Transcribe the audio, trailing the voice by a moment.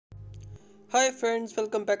Hi friends,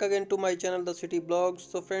 welcome back again to my channel the city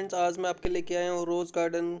blogs. तो friends, आज मैं आपके लेके आया हूँ रोज़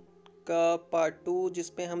गार्डन का पार्ट 2,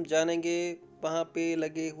 जिसमें हम जानेंगे वहाँ पे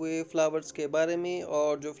लगे हुए फ्लावर्स के बारे में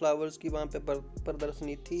और जो फ्लावर्स की वहाँ पे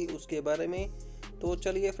प्रदर्शनी थी उसके बारे में। तो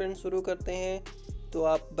चलिए फ्रेंड्स, शुरू करते हैं। तो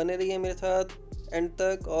आप बने रहिए मेरे साथ एंड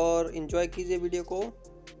तक और इन्जॉय कीजिए वीडियो को।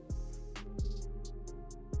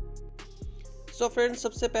 सो फ्रेंड्स,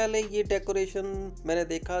 सबसे पहले ये डेकोरेशन मैंने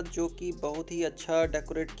देखा जो कि बहुत ही अच्छा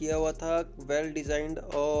डेकोरेट किया हुआ था, वेल डिज़ाइंड,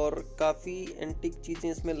 और काफ़ी एंटिक चीज़ें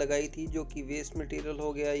इसमें लगाई थी जो कि वेस्ट मटेरियल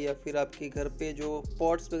हो गया या फिर आपके घर पे जो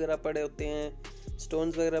पॉट्स वगैरह पड़े होते हैं,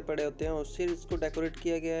 स्टोन्स वगैरह पड़े होते हैं, उससे इसको डेकोरेट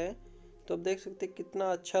किया गया है। तो आप देख सकते हैं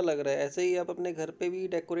कितना अच्छा लग रहा है। ऐसे ही आप अपने घर पे भी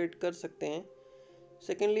डेकोरेट कर सकते हैं।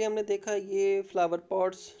 सेकेंडली हमने देखा ये फ्लावर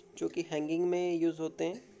पॉट्स जो कि हैंगिंग में यूज़ होते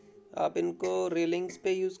हैं। आप इनको रेलिंग्स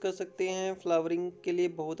पे यूज़ कर सकते हैं, फ्लावरिंग के लिए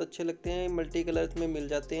बहुत अच्छे लगते हैं, मल्टी कलर्स में मिल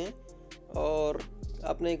जाते हैं और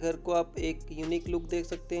अपने घर को आप एक यूनिक लुक देख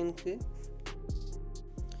सकते हैं इनसे।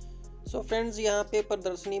 सो फ्रेंड्स, यहाँ पे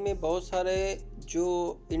प्रदर्शनी में बहुत सारे जो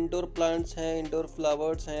इंडोर प्लांट्स हैं, इंडोर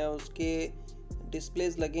फ्लावर्स हैं, उसके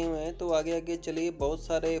डिस्प्लेज लगे हुए हैं। तो आगे आगे चलिए, बहुत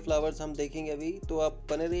सारे फ्लावर्स हम देखेंगे अभी। तो आप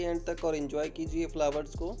बने रहिए एंड तक और इन्जॉय कीजिए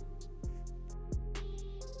फ्लावर्स को।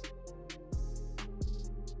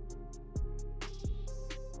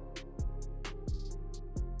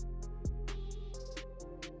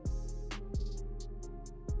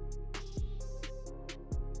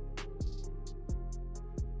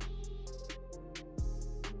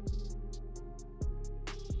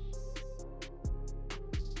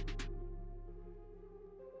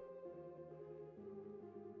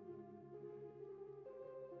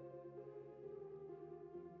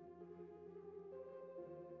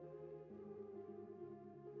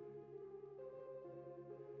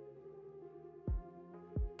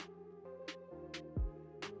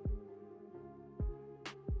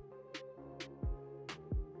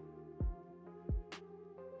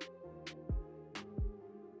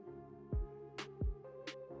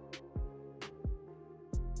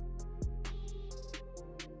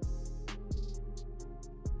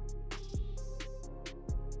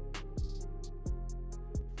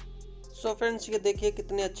 सो फ्रेंड्स, ये देखिए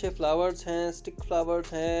कितने अच्छे फ्लावर्स हैं, स्टिक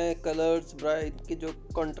फ्लावर्स हैं, कलर्स ब्राइट की जो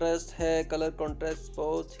कॉन्ट्रास्ट है, कलर कॉन्ट्रास्ट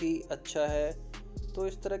बहुत ही अच्छा है। तो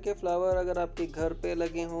इस तरह के फ्लावर अगर आपके घर पे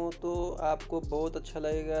लगे हों तो आपको बहुत अच्छा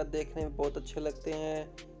लगेगा, देखने में बहुत अच्छे लगते हैं,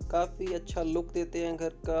 काफ़ी अच्छा लुक देते हैं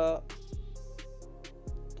घर का।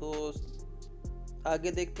 तो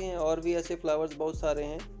आगे देखते हैं, और भी ऐसे फ्लावर्स बहुत सारे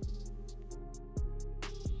हैं।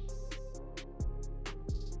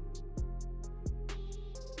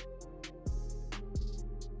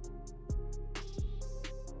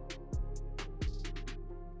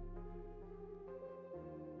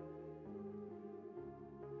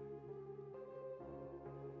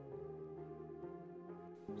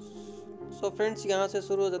 सो फ्रेंड्स, यहाँ से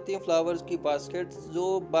शुरू हो जाती हैं फ्लावर्स की बास्केट्स। जो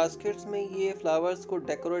बास्केट्स में ये फ्लावर्स को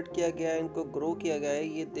डेकोरेट किया गया है, इनको ग्रो किया गया है,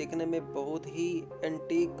 ये देखने में बहुत ही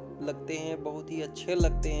एंटीक लगते हैं, बहुत ही अच्छे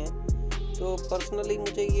लगते हैं। तो पर्सनली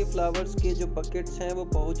मुझे ये फ्लावर्स के जो बकेट्स हैं वो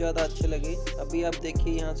बहुत ज़्यादा अच्छे लगे। अभी आप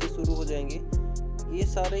देखिए, यहाँ से शुरू हो जाएंगे। ये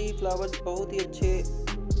सारे ही फ्लावर्स बहुत ही अच्छे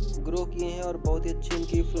ग्रो किए हैं और बहुत ही अच्छी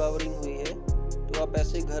इनकी फ्लावरिंग हुई है। तो आप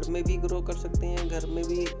ऐसे घर में भी ग्रो कर सकते हैं, घर में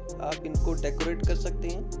भी आप इनको डेकोरेट कर सकते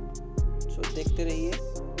हैं। सो देखते रहिए।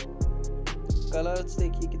 कलर्स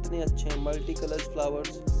देखिए कितने अच्छे हैं, मल्टी कलर्स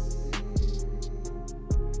फ्लावर्स।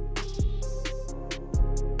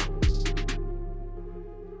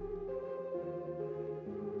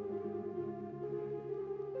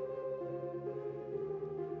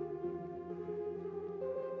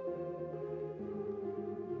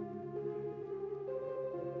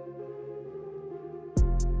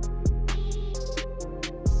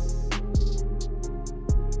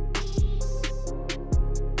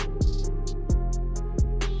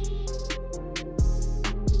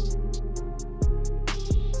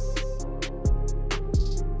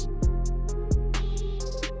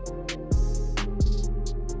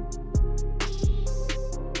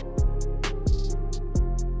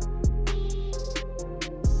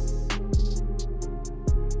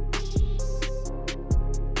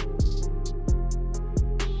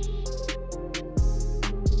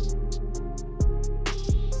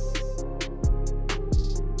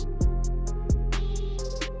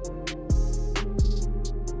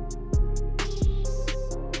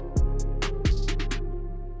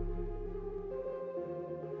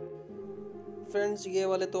 फ्रेंड्स, ये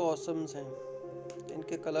वाले तो ऑसम्स हैं।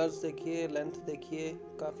 इनके कलर्स देखिए, लेंथ देखिए,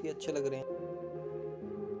 काफ़ी अच्छे लग रहे हैं।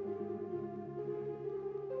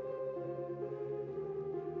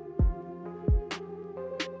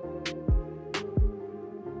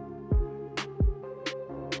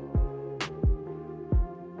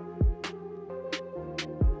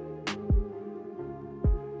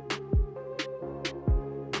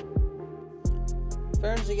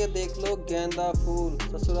 फ्रेंड्स ये देख लो गेंदा फूल,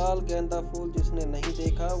 ससुराल गेंदा फूल जिसने नहीं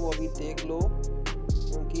देखा वो अभी देख लो,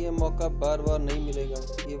 क्योंकि ये मौका बार बार नहीं मिलेगा।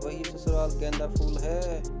 ये वही ससुराल गेंदा फूल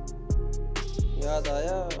है, याद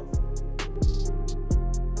आया।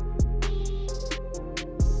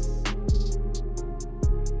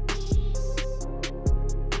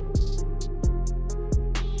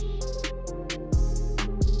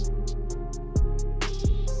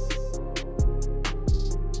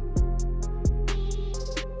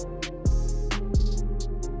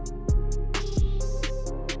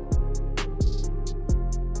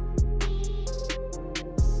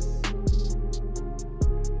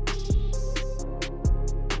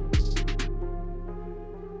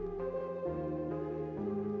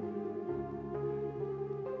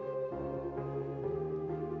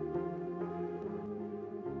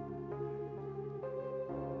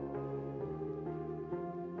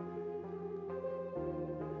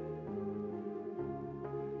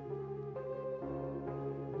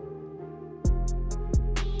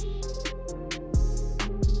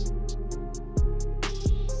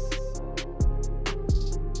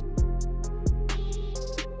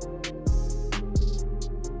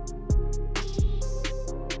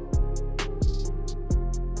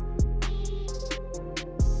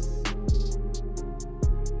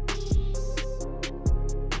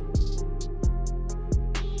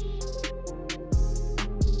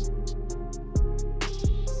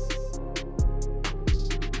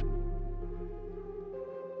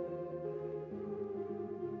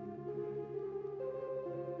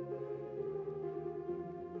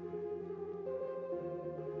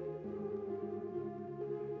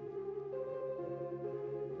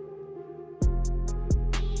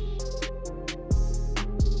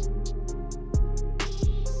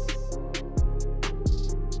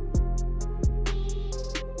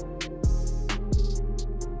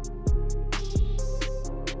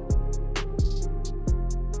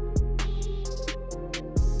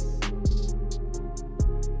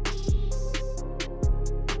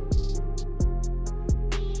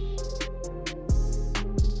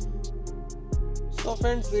 तो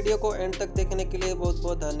फ्रेंड्स वीडियो को एंड तक देखने के लिए बहुत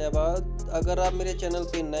बहुत धन्यवाद। अगर आप मेरे चैनल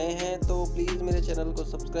पे नए हैं तो प्लीज़ मेरे चैनल को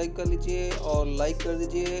सब्सक्राइब कर लीजिए और लाइक कर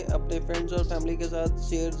दीजिए। अपने फ्रेंड्स और फैमिली के साथ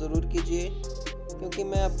शेयर ज़रूर कीजिए, क्योंकि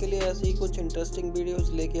मैं आपके लिए ऐसे ही कुछ इंटरेस्टिंग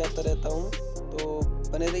वीडियोस लेके आता रहता हूँ। तो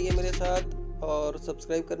बने रहिए मेरे साथ और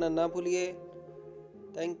सब्सक्राइब करना ना भूलिए।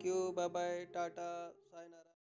 Thank you, bye bye, Tata.